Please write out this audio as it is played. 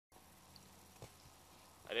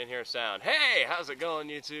didn't hear a sound. Hey, how's it going,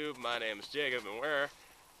 YouTube? My name is Jacob, and we're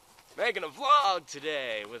making a vlog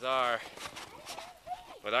today with our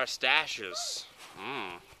stashes.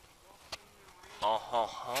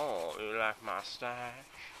 Oh, you like my stash?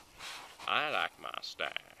 I like my stash.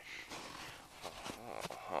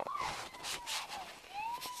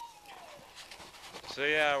 So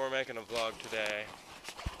yeah, we're making a vlog today.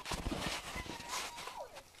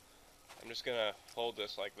 I'm just gonna hold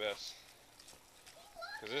this like this,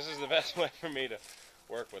 because this is the best way for me to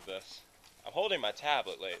work with this. I'm holding my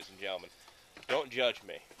tablet, ladies and gentlemen. Don't judge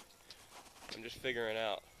me. I'm just figuring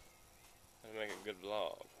out how to make a good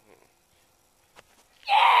vlog.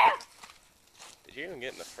 Yeah! Did you even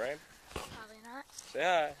get in the frame? Probably not. Say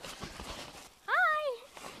hi. Hi!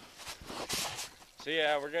 So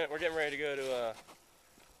yeah, we're getting ready to go to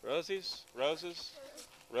Roses.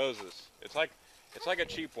 It's like a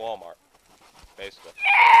cheap Walmart, basically.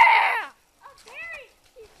 Yeah!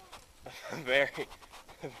 Very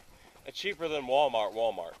cheaper than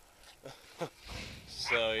Walmart.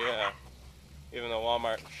 So yeah, even though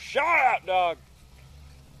Walmart, shut up, dog.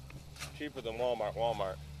 Cheaper than Walmart.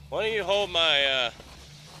 Why don't you hold my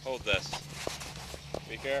hold this?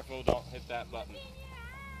 Be careful, don't hit that button.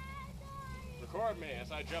 Record me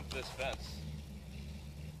as I jump this fence.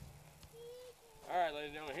 Alright, ladies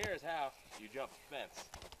and gentlemen, here's how you jump the fence.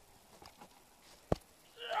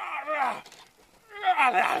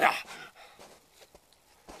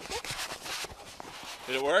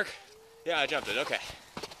 Did it work? Yeah, I jumped it, okay.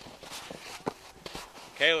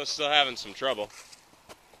 Kayla's still having some trouble.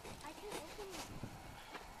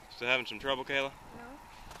 Still having some trouble, Kayla? No.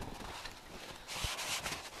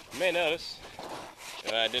 You may notice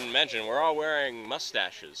that I didn't mention we're all wearing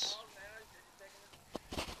mustaches.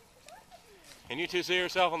 Can you two see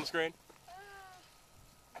yourself on the screen?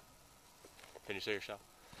 Can you see yourself?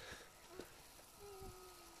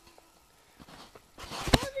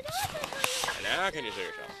 And now can you see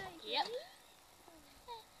yourself? Yep.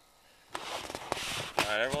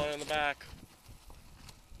 Alright, everyone in the back.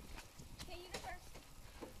 Okay, you go first.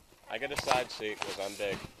 I get a side seat because I'm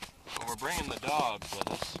big. And we're bringing the dogs with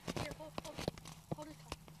us. Here, hold it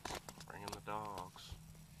tight. Bringing the dogs.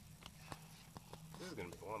 This is gonna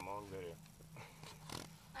be one long video.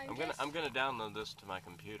 I'm gonna download this to my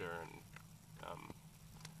computer and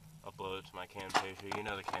upload it to my Camtasia. You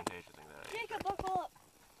know the Camtasia thing that I use. Jacob, buckle up.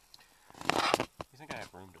 You think I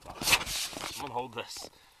have room to buckle? Someone hold this.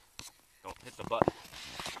 Don't hit the button.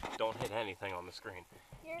 Don't hit anything on the screen.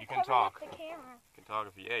 You're You can talk. covering up the camera. You can talk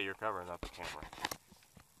if you. Yeah, you're covering up the camera.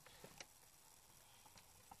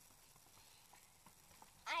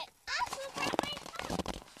 I also got my phone.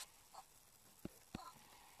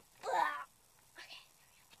 What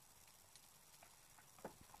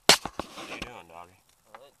are you doing, doggy?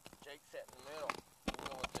 Well, Jake sat in the middle. You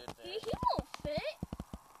know what they're He there. won't fit.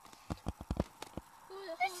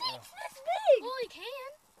 This seat's this big. Well, he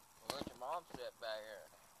can. Well, let your mom sit back here.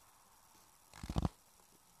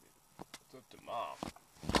 It's up to Mom.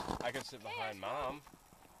 I can sit behind Mom.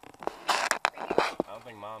 I don't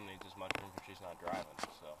think Mom needs as much room because she's not driving,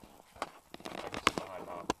 so I can sit behind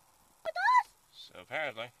Mom. With us? So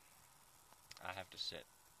apparently, I have to sit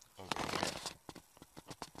over here.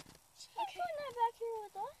 Is he putting that back here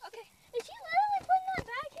with us? Okay. Is he literally putting that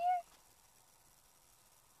back here?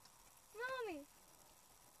 Mommy,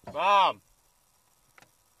 Mom!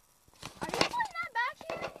 are you putting that back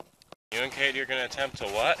here? You and Kate, you're going to attempt to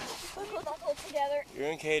what? Buckle together. You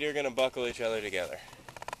and Kate are going to buckle each other together.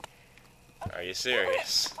 Are you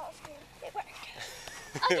serious? Oh, it worked.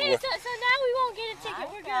 Okay, so now we won't get a ticket.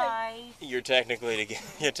 We're good.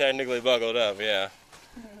 You're technically buckled up, yeah.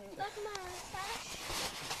 Look at my mustache.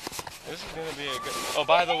 This is going to be a good... Oh,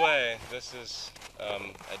 by the way, this is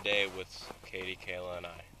a day with Katie, Kayla, and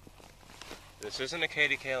I. This isn't a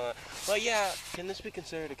Katie, Kayla... Well, yeah, can this be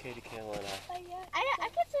considered a Katie, Kayla, and I? Yeah. I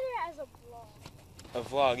consider it as a vlog. A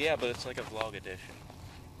vlog, yeah, but it's like a vlog edition.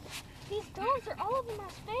 These dogs are all over my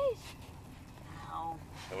space. Ow.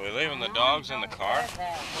 Are we leaving the dogs in the car?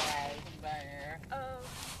 That way, there. One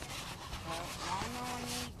on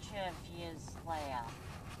each of you's left.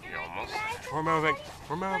 You almost... We're moving.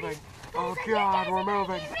 We're moving. Oh, God, we're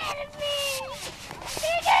moving.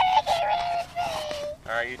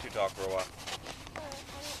 Alright, you two talk for a while.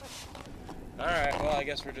 Alright, well, I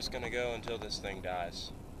guess we're just going to go until this thing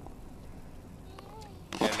dies.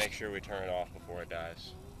 And make sure we turn it off before it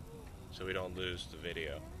dies, so we don't lose the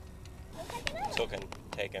video.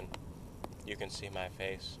 Taken. You can see my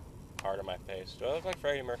face, part of my face. Do I look like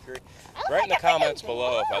Freddie Mercury? Write in the comments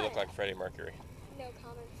below if I look like Freddie Mercury. No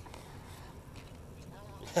comments.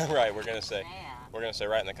 Right, we're going to say, We're going to say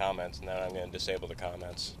right in the comments, and then I'm going to disable the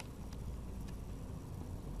comments.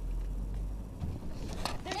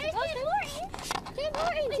 There's Tim Hortons. Tim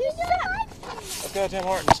Hortons, you suck. Let's go to Tim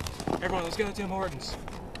Hortons. Everyone, let's go to Tim Hortons.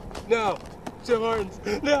 No! Tim Hortons!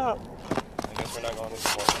 No! I guess we're not going to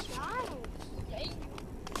Tim Hortons.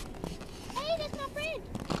 Hey, that's my friend.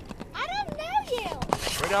 I don't know you.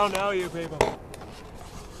 We don't know you people.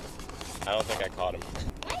 I don't think I caught him.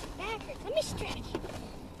 My back hurts. Let me stretch.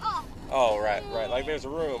 Oh, right. Like there's a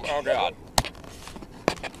room. Oh, God.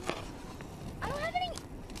 I don't have any.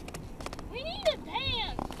 We need a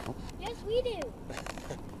van. Yes, we do.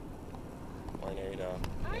 We need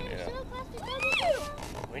I am so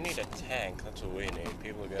claustrophobic. we need a tank. That's what we need.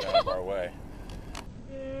 People get out of our way.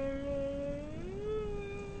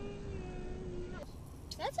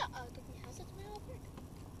 That's a ugly house. It's my old brick.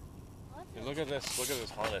 Hey, look at this. Look at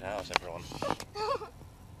this haunted house, everyone.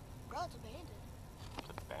 Bro, it's abandoned. It's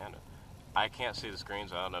abandoned. I can't see the screen,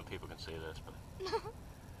 so I don't know if people can see this, but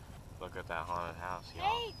look at that haunted house, y'all.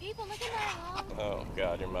 Hey, people, look at my Oh,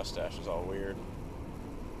 God, your mustache is all weird.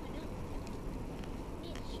 I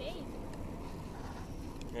need a shave.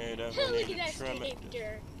 Hey, Look at that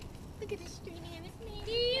stranger. Look at this stranger.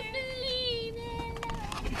 Do you believe in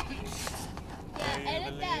love? Yeah,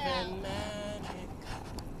 edit that out.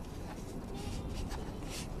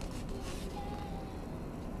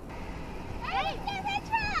 Hey, that red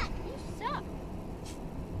truck! You suck.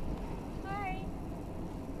 Sorry.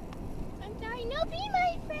 I'm sorry. No, be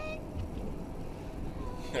my friend.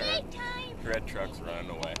 Playtime. Red truck's running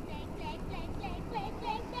away.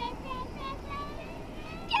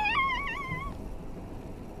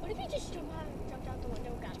 What if you just jumped out the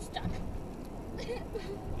window and got stuck?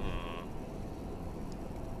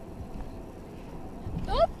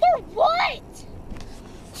 Oh, for what?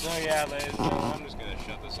 So yeah, ladies and gentlemen, I'm just going to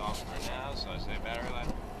shut this off for now. So I say battery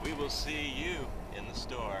life. We will see you in the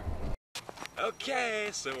store. Okay,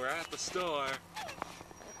 so we're at the store.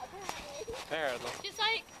 Apparently. Just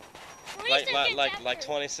like 20 seconds after. Like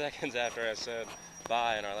 20 seconds after I said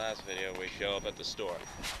bye in our last video, we show up at the store.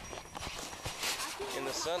 In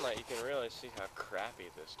the sunlight, you can really see how crappy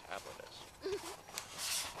this tablet is.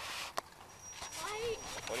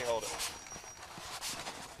 What do you hold it?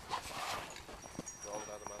 You hold it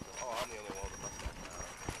by the mustache. Oh, I'm the only one with a mustache now.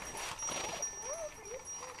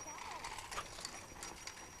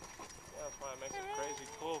 Yeah, that's why it makes it crazy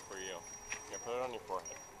cool for you. Here, put it on your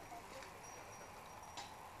forehead.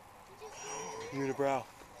 Unibrow.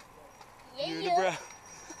 Unibrow.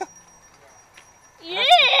 Yeah!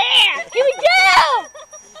 Here we go!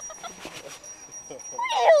 What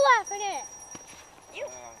are you laughing at? You.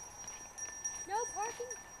 No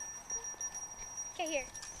parking? Okay, here.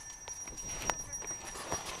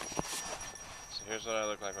 So here's what I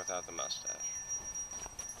look like without the mustache.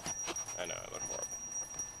 I know, I look horrible.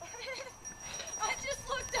 I just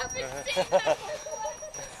looked up and seen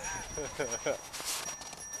that.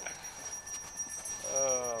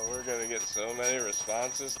 Oh, we're gonna get so many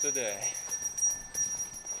responses today.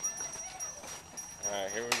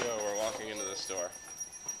 Alright, here we go. We're walking into the store.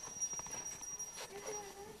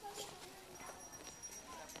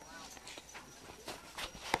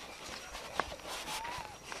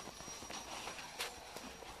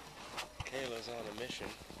 Kayla's on a mission.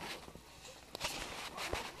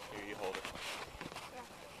 Here, you hold it.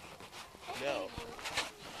 No.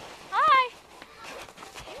 Hi.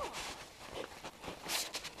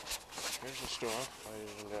 Here's the store,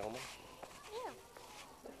 ladies and gentlemen. Yeah.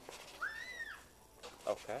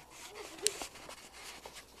 Okay.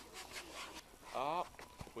 Oh,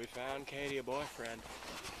 we found Katie a boyfriend.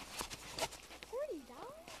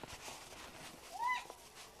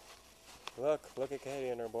 $40? Look at Katie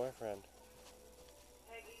and her boyfriend.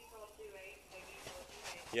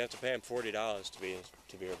 You have to pay him $40 to be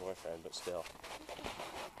her boyfriend, but still.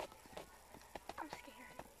 I'm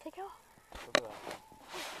scared. Take it off. Look at that.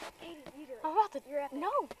 Katie, you do it. I'm about to. You're epic.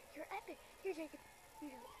 No. You're epic. Here, Jacob. You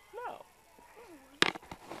do it. No.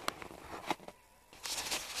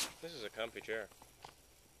 This is a comfy chair.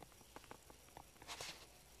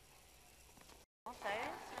 Okay,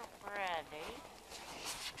 it's not pretty.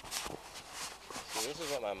 See, this is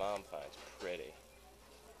what my mom finds pretty.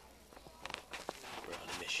 We're on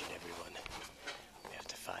a mission, everyone. We have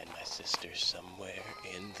to find my sister somewhere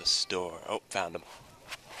in the store. Oh, found him.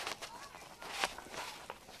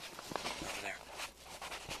 Over there.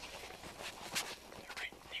 They're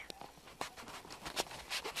right there.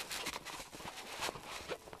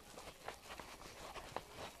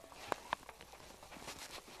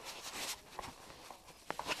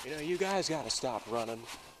 You know, you guys gotta stop running.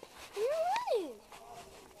 You're running.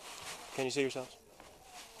 Can you see yourselves?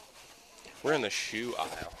 We're in the shoe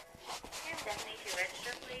aisle. Stephanie, to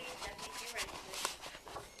register, please. Stephanie, to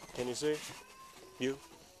register. Can you see? You?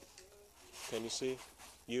 Can you see?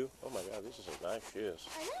 You? Oh my God, these are some nice shoes.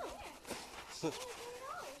 I know.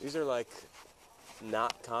 These are like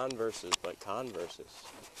not Converses, but Converses.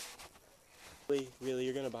 Really,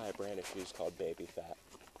 you're gonna buy a brand of shoes called Baby Fat.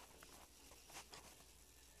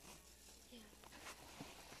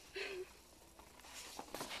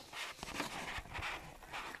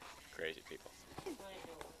 Crazy people.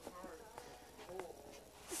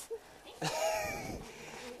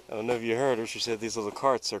 I don't know if you heard her. She said these little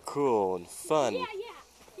carts are cool and fun. Yeah.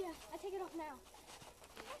 I take it off now.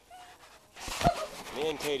 Me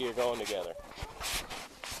and Katie are going together.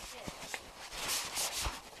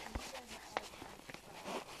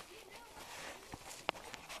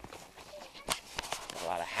 A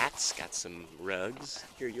lot of hats. Got some rugs.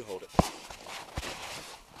 Here, you hold it.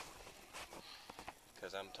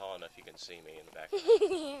 Because I'm tall enough you can see me in the back.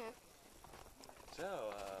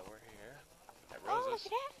 So, we're here at Rosa's.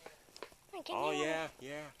 Oh, yeah.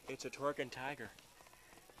 It's a twerking tiger.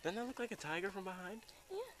 Doesn't that look like a tiger from behind?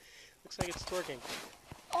 Yeah. Looks like it's twerking.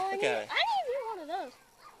 Oh, Look I at it. need one of those.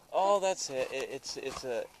 Oh, that's it. It's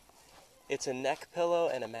a neck pillow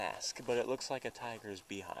and a mask, but it looks like a tiger's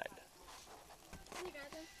behind. Can you grab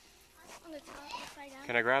them? On the top, upside down?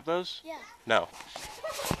 Can I grab those? Yeah. No.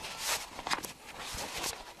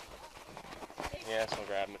 Yes, I'll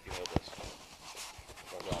grab them if you hold this.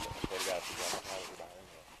 I'll grab it. I swear to God, if you grab my tiger behind you.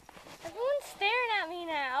 Everyone's staring at me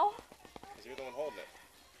now. Because you're the one holding it.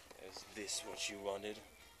 Is this what you wanted?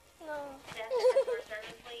 No. Stephanie, for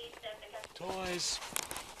service, please. Stephanie. Toys.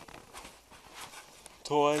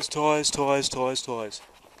 Toys.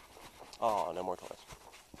 Oh, no more toys.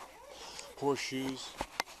 Horseshoes.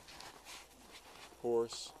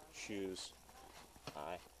 Horseshoes.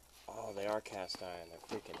 Oh, they are cast iron.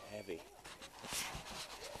 They're freaking heavy.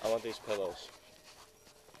 I want these pillows.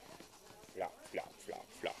 Flop, flop, flop,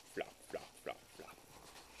 flop, flop, flop, flop, flop.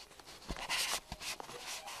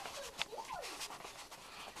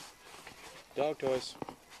 Dog toys.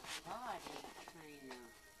 Body trainer.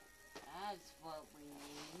 That's what we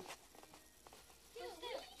need.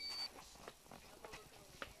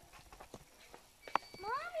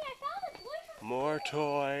 Mommy, I found a toy from More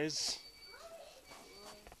toys.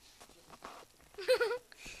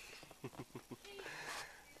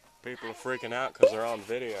 People are freaking out because they're on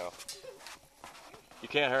video. You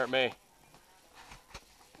can't hurt me.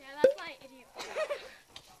 Yeah, that's my idiot.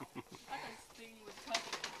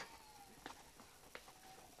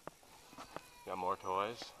 Got more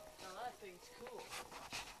toys. Oh, that thing's cool.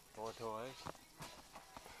 More toys.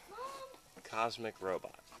 Mom. Cosmic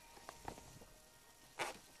robot.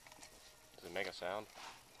 Does it make a sound?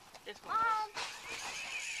 This one. Mom.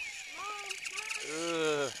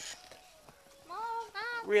 Ugh. Mom.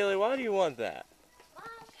 Really? Why do you want that?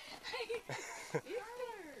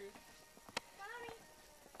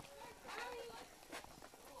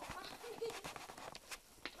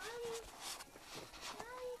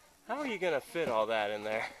 How are you going to fit all that in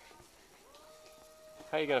there?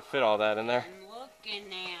 How are you going to fit all that in there? I'm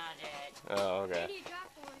looking at it. Oh, okay. Maybe you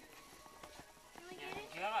dropped one. Can we get it?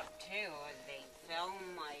 I dropped two and they fell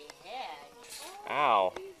on my head.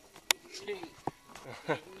 Ow. Didn't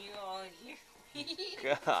you all hear me?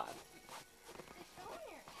 God.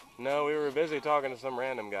 No, we were busy talking to some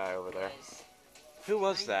random guy over there. Who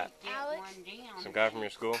was that? Alex? Some guy from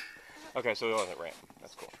your school? Okay, so it wasn't random.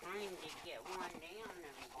 That's cool. Trying to get one down and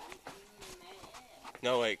bonking in the head.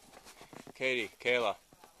 No, wait. Katie, Kayla,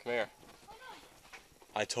 come here.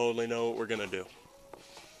 I totally know what we're going to do.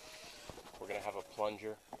 We're going to have a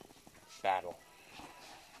plunger battle.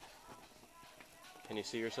 Can you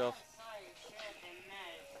see yourself?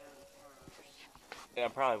 Yeah,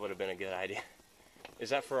 probably would have been a good idea. Is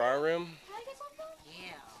that for our room? Can I get something?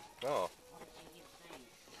 Yeah. Oh, What do you think?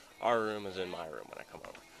 our room is in my room when I come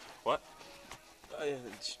over. What?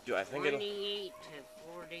 Do I think it'll... 28 to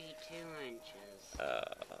 42 inches.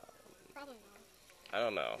 Probably I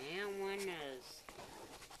don't know. That one is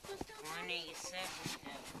 27 to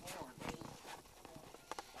 40.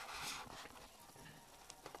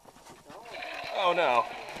 Oh no.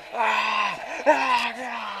 God.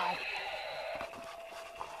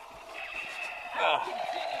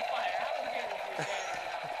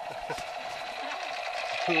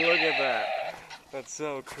 Look at that. That's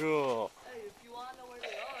so cool. Hey, if you want to know where they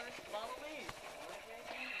are, follow me.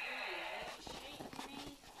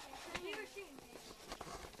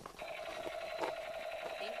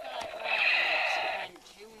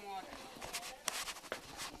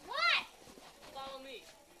 What?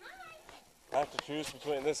 I have to choose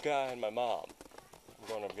between this guy and my mom. I'm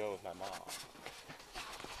want to go with my mom.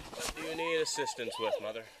 What do you need assistance with,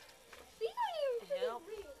 Mother? We don't even Help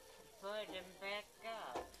put them back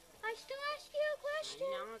up. I still ask you a I question.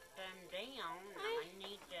 knocked them down. I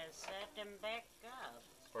need to set them back up.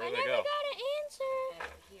 Where I do they never go? got an answer.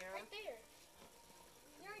 Up here. Right there.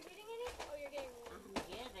 You're not getting any? Oh, you're getting one. I'm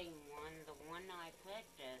getting one. The one I put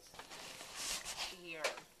is here,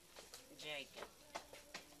 Jacob.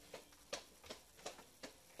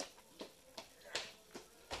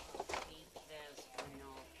 Keep this one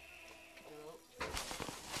off.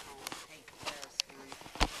 I'll take this one.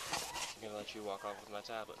 I'm gonna let you walk off with my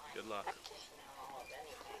tablet. Good luck.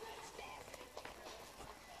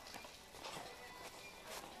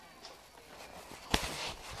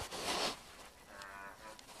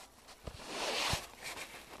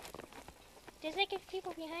 There's like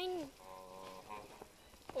people behind me.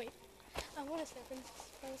 Wait, I want to step in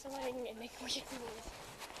front of somebody and make a weird noise.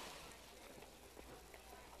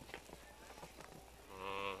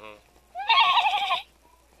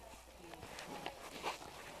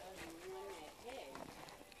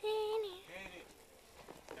 Katie,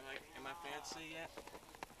 am I fancy yet?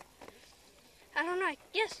 I don't know.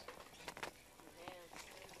 Yes.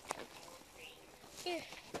 Here.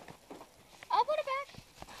 I'll put it back.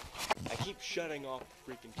 I keep shutting off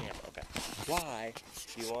the freaking camera. Okay. Why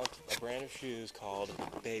do you want a brand of shoes called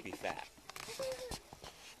Baby Fat?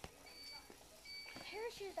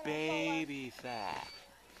 Parachute that Baby Fat.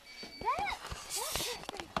 That's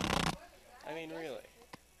pretty cool. I mean, really.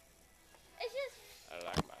 It's just. I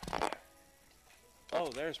like my hair. Oh,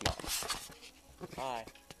 there's Mom. Hi.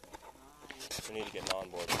 We need to get an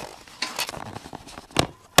onboard.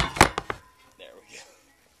 There we go.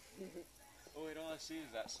 Oh wait, all I see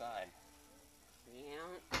is that sign. Yeah.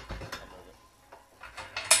 I'll move it.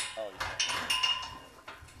 Oh, you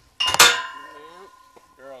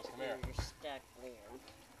No. girls, come here. You're stuck there.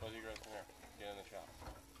 Both you girls, come here. Get in the shop.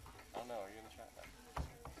 Oh no, are you in the shop now?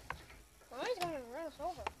 Oh, he's going to run us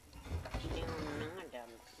over. No, I'm not.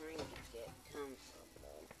 I'm trying to get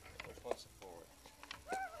comfortable. Which one's the forward?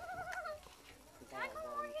 That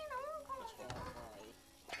one. This That one. way.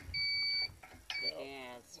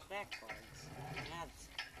 Yeah, it's backwards. That's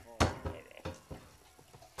forward.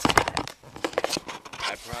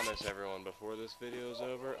 I promise everyone, before this video is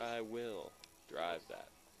over, I will drive that.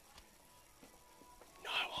 No,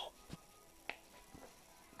 I won't.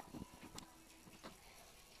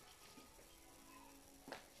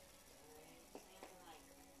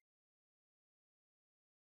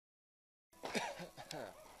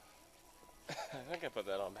 I think I put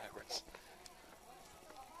that on backwards.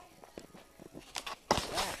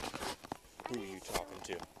 Who are you talking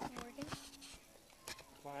to? Morgan.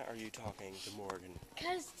 Why are you talking to Morgan?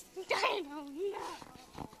 Because I don't know.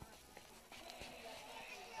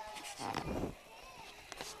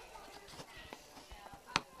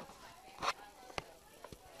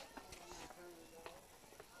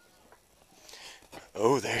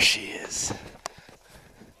 Oh, there she is.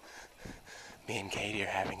 Me and Katie are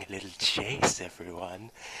having a little chase,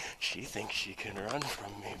 everyone. She thinks she can run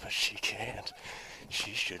from me, but she can't.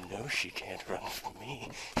 She should know she can't run from me.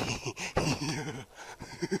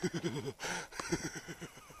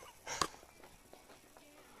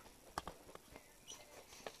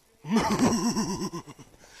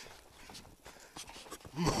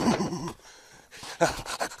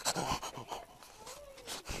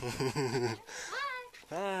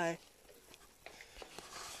 Hi.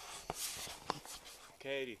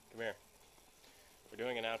 Katie, come here. We're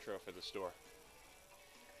doing an outro for the store.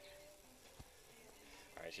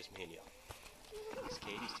 Alright, it's just me and you. Because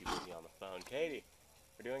Katie's too busy on the phone. Katie,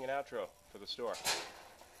 we're doing an outro for the store.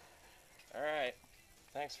 Alright,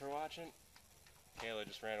 thanks for watching. Kayla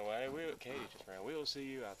just ran away. Katie just ran away. We will see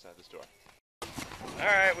you outside the store.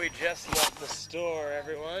 Alright, we just left the store,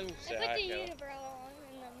 everyone. Say I put hi, the Kayla. unibrow on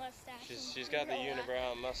and the mustache. She's got the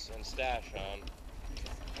unibrow and stash on.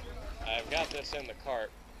 I've got this in the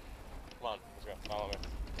cart. Come on, let's go. Follow me.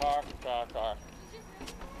 Car.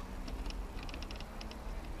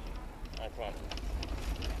 Alright, come on.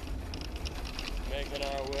 Making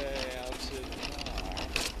our way out to the car.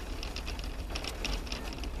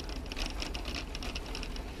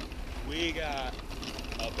 We got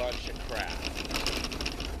a bunch of crap.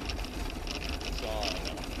 That's all I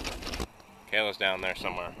know. Kayla's down there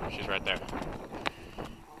somewhere. She's right there.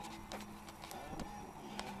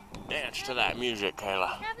 Dance to that music, Kayla.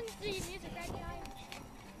 What happens to your music right now?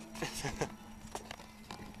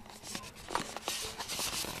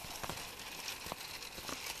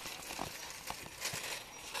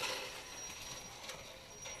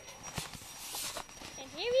 And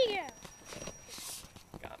here we go.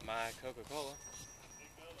 Got my Coca-Cola.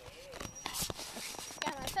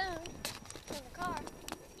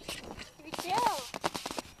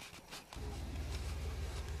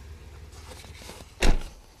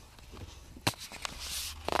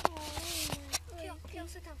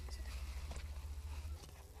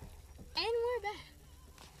 bad.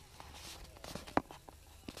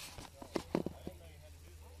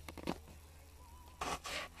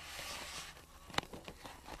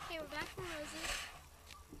 Okay, we're back from Rosie.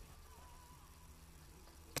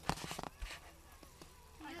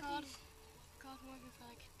 I called Morgan for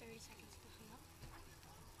like 30 seconds to hang up.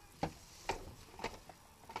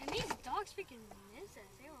 And these dogs freaking missed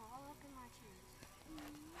us. They were all up in my chest.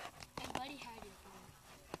 And Buddy had it.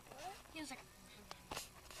 What? He was like,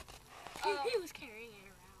 he was carrying it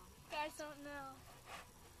around. Guys don't know.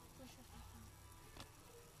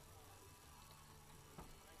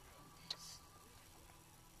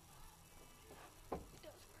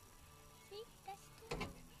 See, that's good.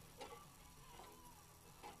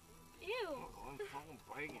 Ew. I'm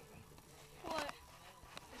biting. What?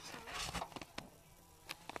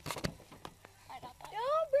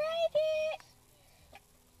 Don't break it!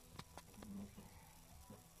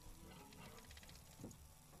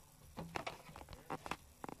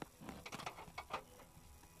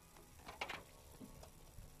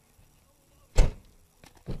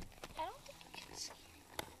 I don't think you can see it.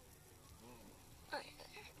 Alright,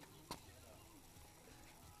 there.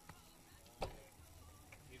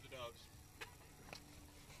 Feed the dogs.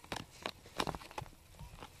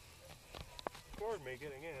 Record me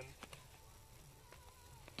getting in.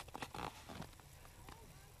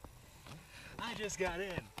 I just got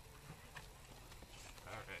in.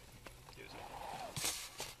 Alright. Use it.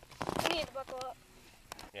 We need to buckle up.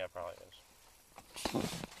 Yeah, it probably is.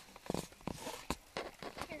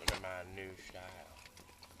 Look at my new style.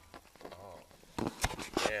 Oh.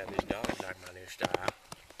 Yeah, these dogs like my new style.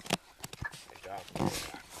 These dogs really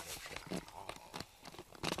like my new style. Oh.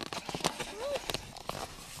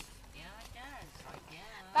 Yeah, it does, I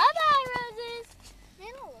guess. Bye-bye, roses!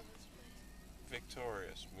 Man, I love this place.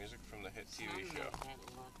 Victorious. Music from the hit TV Some show. of it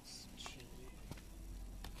looks cheap.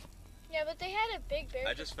 Yeah, but they had a big bear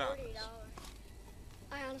I for just found $40. this.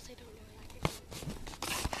 I honestly don't know.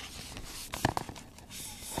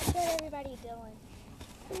 I bet everybody Dylan.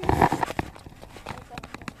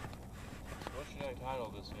 What should I title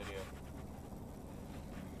this video?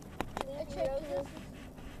 A trip to Roses.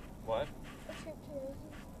 What? A trip to Roses.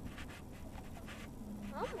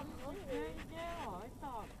 I'm hungry. I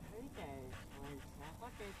thought paydays was that.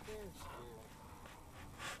 Look at this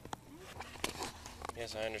now.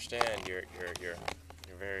 Yes, I understand. You're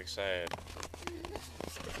very excited.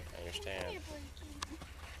 I understand.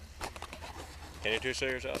 Can you do so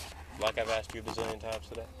yourself? Like I've asked you a bazillion times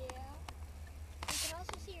today? Yeah. You can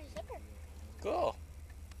also see your zipper. Cool.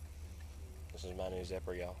 This is my new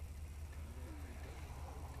zipper, y'all.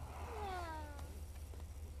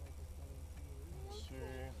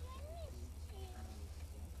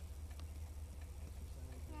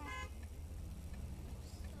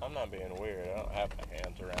 I'm not being weird. I don't have my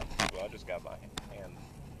hands around people. I just got my hand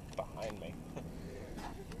behind me.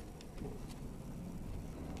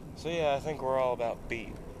 So yeah, I think we're all about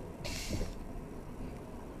beat.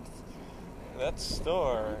 That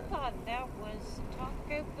store. I thought that was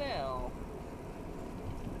Taco Bell.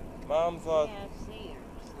 Mom thought. KFC or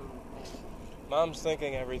something. Mom's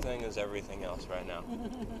thinking everything is everything else right now. Yeah.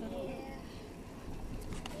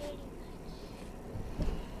 Pretty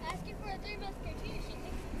much. Asking for a Three Musketeers, she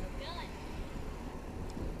thinks it's a gun.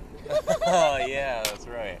 Oh yeah, that's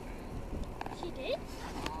right. She did?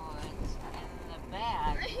 Oh, it's in the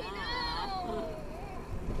bag. I know.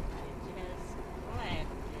 I just clicked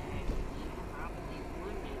it. You probably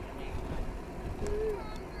wanted it. I'm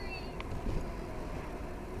hungry.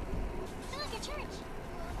 I like a church.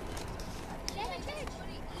 There's a church.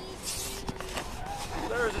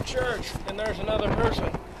 There's a church, and there's another person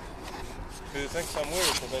who thinks I'm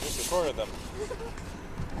weird because I just recorded them.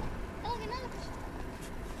 Oh, look, another person.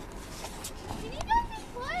 Can you guys be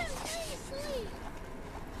quiet? I'm trying to sleep.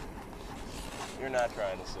 You're not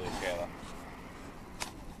trying to sleep, Kayla.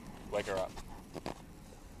 Wake her up.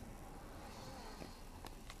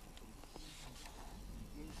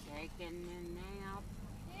 You taking a nap?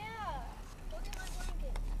 Yeah. Look at my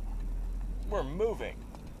blanket. We're moving.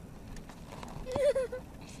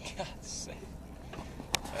 God's sake.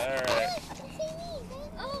 Alright.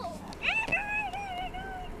 Oh.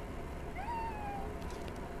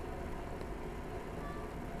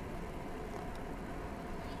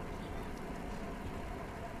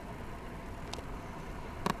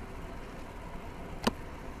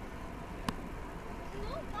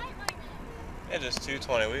 It is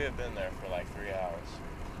 2:20. We have been there for like 3 hours.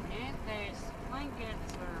 If there's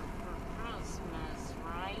blankets for Christmas,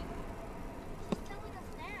 right? She's telling us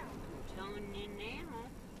now. I'm telling you now.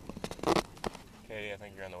 Katie, I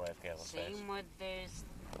think you're in the way of Kayla's face. Same with this,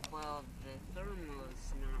 well, the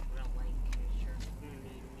thermo's not really, because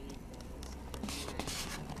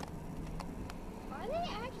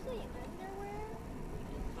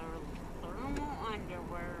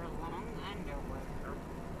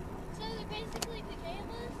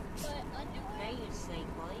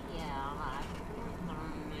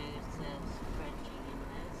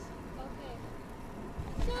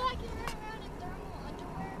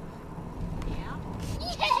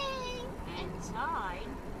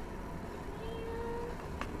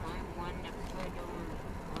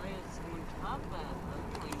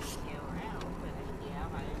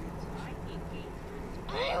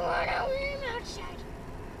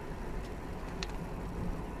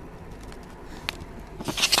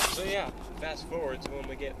fast forward to when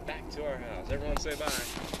we get back to our house. Everyone say bye.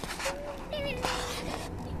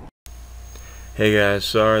 Hey guys,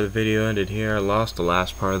 sorry the video ended here. I lost the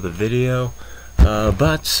last part of the video,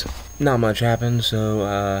 but not much happened, so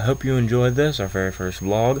I hope you enjoyed this, our very first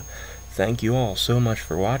vlog. Thank you all so much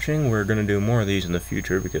for watching. We're going to do more of these in the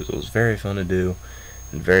future because it was very fun to do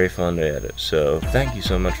and very fun to edit. So thank you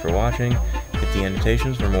so much for watching. Hit the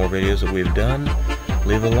annotations for more videos that we've done.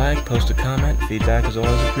 Leave a like, post a comment. Feedback is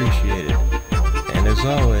always appreciated. And as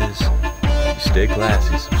always, stay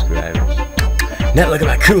classy, subscribers. Now look at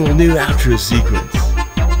my cool new outro sequence.